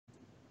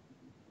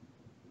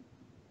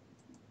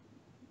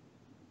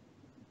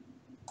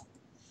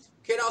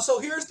Okay, now so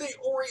here's the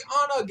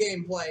Orianna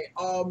gameplay.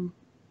 Hold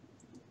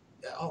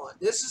on.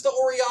 This is the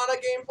Orianna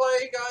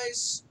gameplay,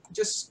 guys.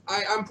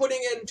 I'm putting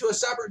it into a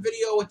separate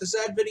video with the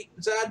Zed,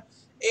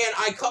 and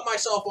I cut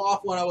myself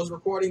off when I was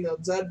recording the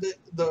Zed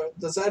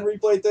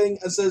replay thing.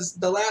 It says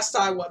the last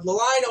time what the line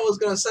I was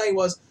gonna say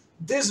was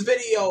this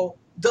video.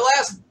 The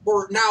last,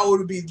 or now it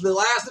would be the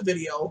last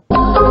video,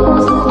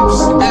 proves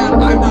that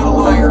I'm not a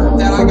liar.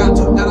 That I got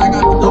the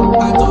double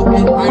penta,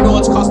 and I know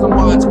it's custom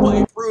mods, but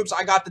it proves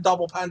I got the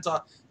double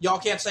penta. Y'all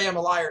can't say I'm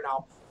a liar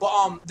now.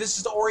 But this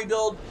is the Ori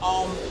build.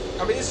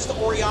 This is the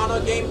Orianna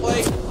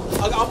gameplay.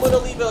 I'm gonna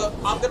leave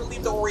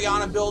the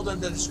Orianna build in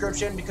the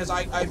description because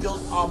I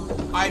built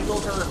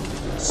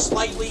her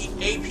slightly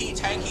AP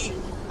tanky.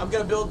 I'm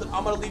gonna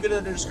leave it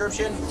in the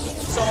description.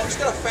 So I'm just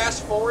gonna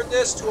fast forward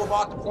this to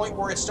about the point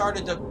where it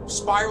started to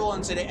spiral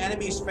into the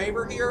enemy's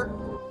favor here.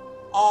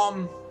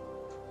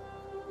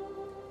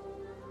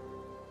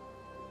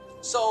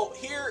 So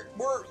here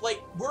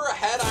we're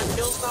ahead on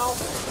kills now,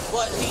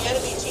 but the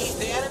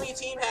enemy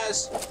team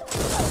has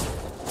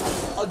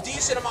a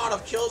decent amount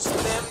of kills for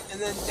them, and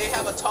then they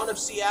have a ton of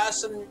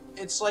CS, and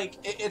it's like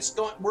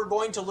we're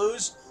going to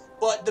lose.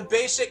 But the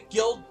basic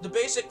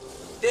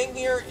thing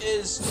here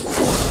is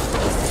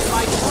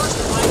my first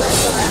lineup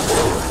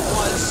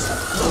was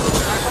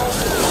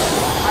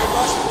I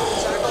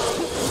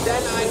rushed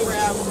then I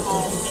grab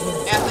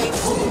Athene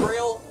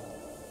Grail,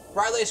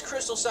 Rylail's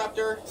Crystal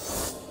Scepter,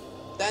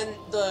 then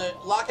the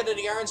Locket of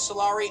the Iron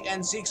Solari,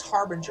 and Zeke's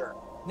Harbinger.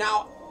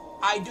 Now,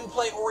 I do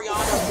play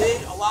Orianna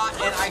mid a lot,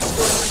 and I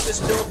still use this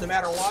build no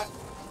matter what.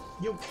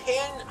 You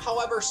can,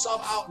 however,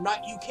 sub out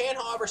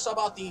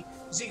the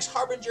Zeke's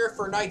Harbinger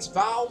for Knight's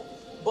Vow,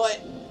 but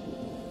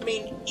I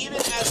mean, even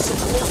as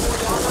support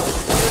Orianna,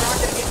 you're not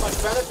going to get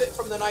much benefit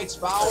from the Knight's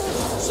Vow,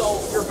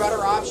 so your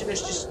better option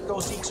is just go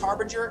Zeke's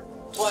Harbinger.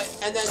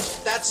 And then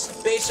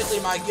that's basically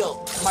my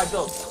build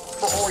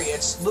for Ori.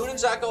 It's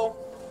Ludens Echo,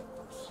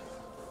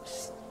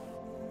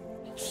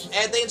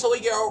 Athene until we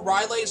get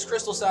rylail's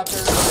Crystal Scepter,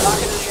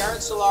 Locket of the Iron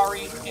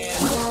Solari, and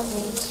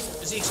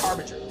Zeke's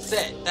Harbinger. That's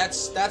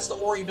it. That's the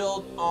Ori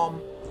build.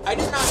 I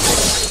did not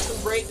actually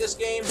too great this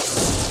game.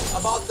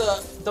 About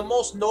the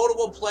most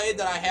notable play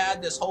that I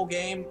had this whole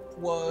game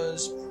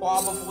was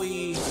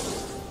probably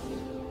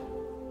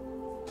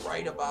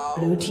right about.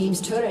 Blue team's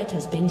turret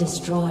has been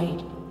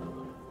destroyed.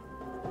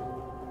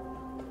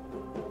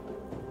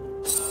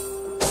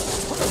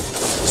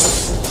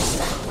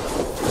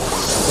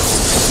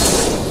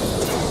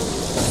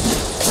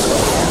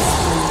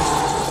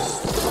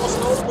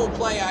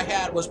 Play I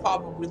had was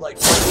probably like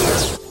right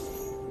here.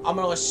 I'm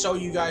gonna show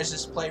you guys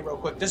this play real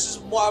quick. This is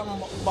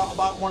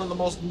about one of the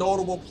most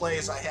notable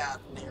plays I had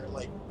here,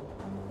 like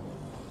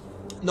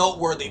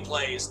noteworthy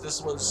plays.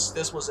 This was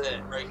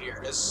it right here.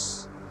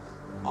 This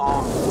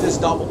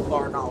double,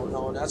 or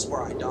no, that's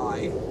where I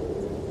die.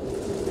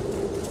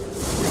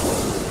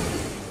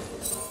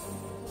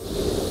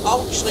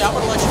 Actually, I'm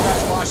gonna let you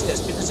guys watch this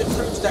because it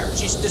proves that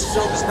this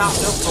build is not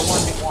built for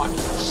 1v1.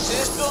 See,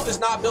 this build is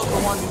not built for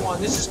 1v1.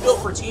 This is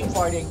built for team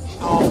fighting.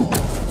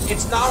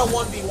 It's not a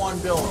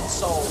 1v1 build,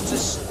 so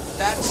just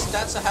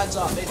that's a heads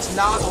up. It's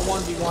not a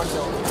 1v1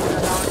 build.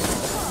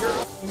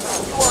 You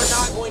are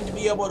not going to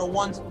be able to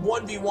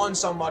 1v1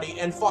 somebody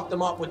and fuck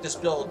them up with this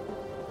build.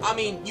 I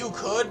mean, you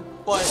could,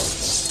 but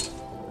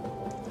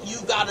you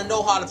gotta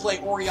know how to play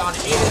Orianna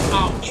in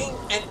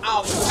and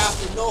out. You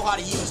have to know how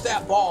to use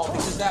that ball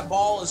because that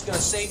ball is gonna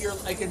save your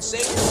life or it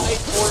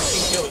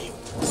can kill you.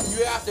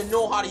 You have to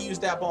know how to use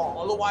that ball.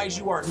 Otherwise,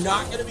 you are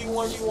not gonna be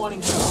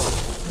 1v1ing people.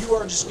 You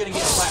are just gonna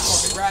get flat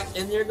fucking wrecked,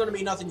 and there's gonna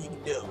be nothing you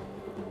can do.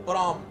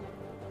 But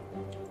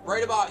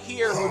right about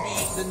here would be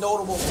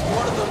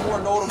one of the more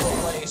notable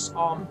plays.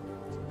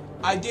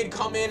 I did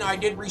come in, I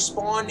did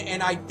respawn,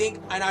 and I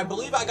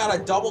believe I got a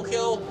double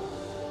kill.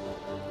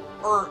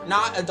 Or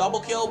not a double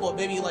kill, but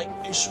maybe like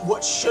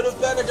what should have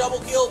been a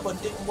double kill, but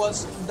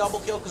was a double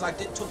kill because I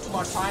took too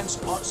much time,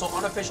 so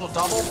unofficial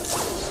double. I'm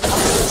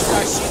gonna let you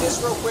guys see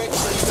this real quick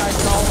so you guys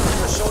know.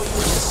 I'm gonna show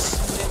you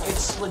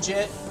it's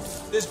legit.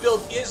 This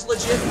build is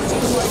legit for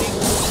team fighting.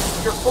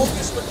 Your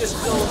focus with this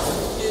build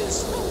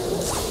is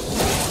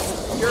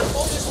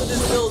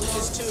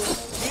to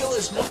deal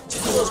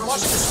as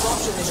much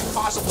disruption as you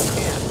possibly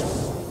can.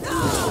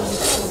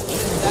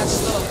 That's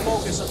the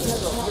focus of this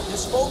build.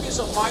 This focus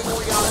of my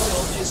Orianna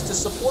build is to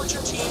support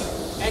your team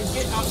and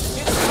get out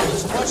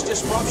as much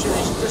disruption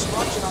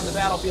on the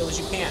battlefield as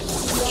you can.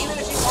 Even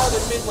if you are the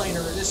mid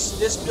laner,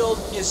 this build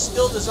is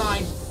still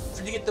designed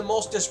to get the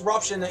most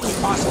disruption that you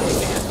possibly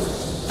can.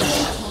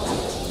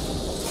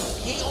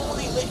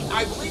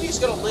 I believe he's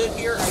gonna live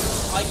here.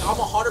 I'm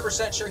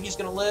 100% sure he's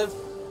gonna live.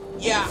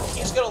 Yeah,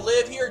 he's gonna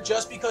live here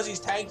just because he's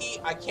tanky.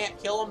 I can't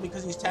kill him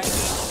because he's tanky.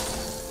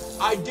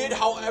 I did,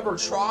 however,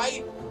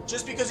 try.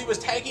 Just because he was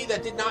tanky,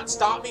 that did not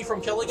stop me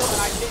from killing him,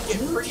 and I did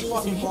get pretty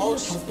fucking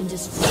close. I did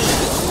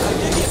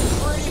get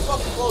pretty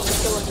fucking close to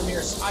killing him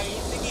here. I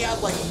think he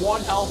had like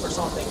 1 health or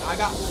something. I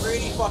got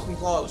pretty fucking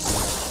close.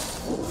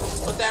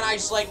 But then I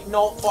was like,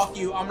 no, fuck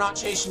you. I'm not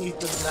chasing you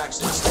through the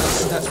Nexus.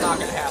 That's not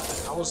going to happen.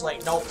 I was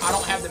like, nope, I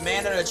don't have the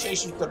mana to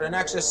chase you through the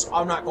Nexus. So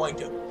I'm not going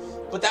to.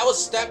 But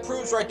that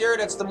proves right there,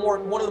 that's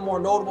one of the more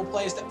notable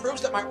plays. That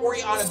proves that my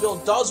Orianna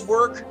build does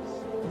work,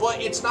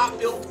 but it's not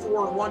built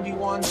for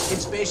 1v1s.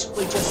 It's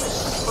basically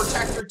just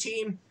protect your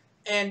team,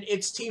 and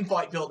it's team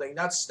fight building.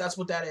 That's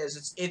what that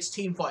is. It's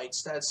team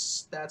fights.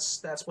 That's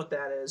what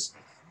that is.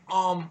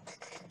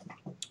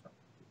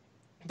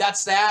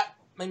 That's that.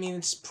 I mean,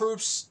 it's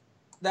proofs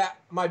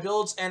that my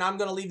builds, and I'm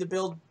going to leave the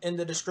build in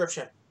the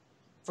description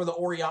for the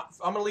Orianna.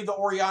 I'm going to leave the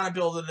Orianna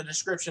build in the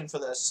description for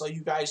this, so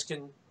you guys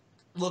can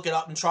look it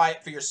up and try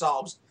it for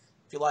yourselves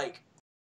if you like.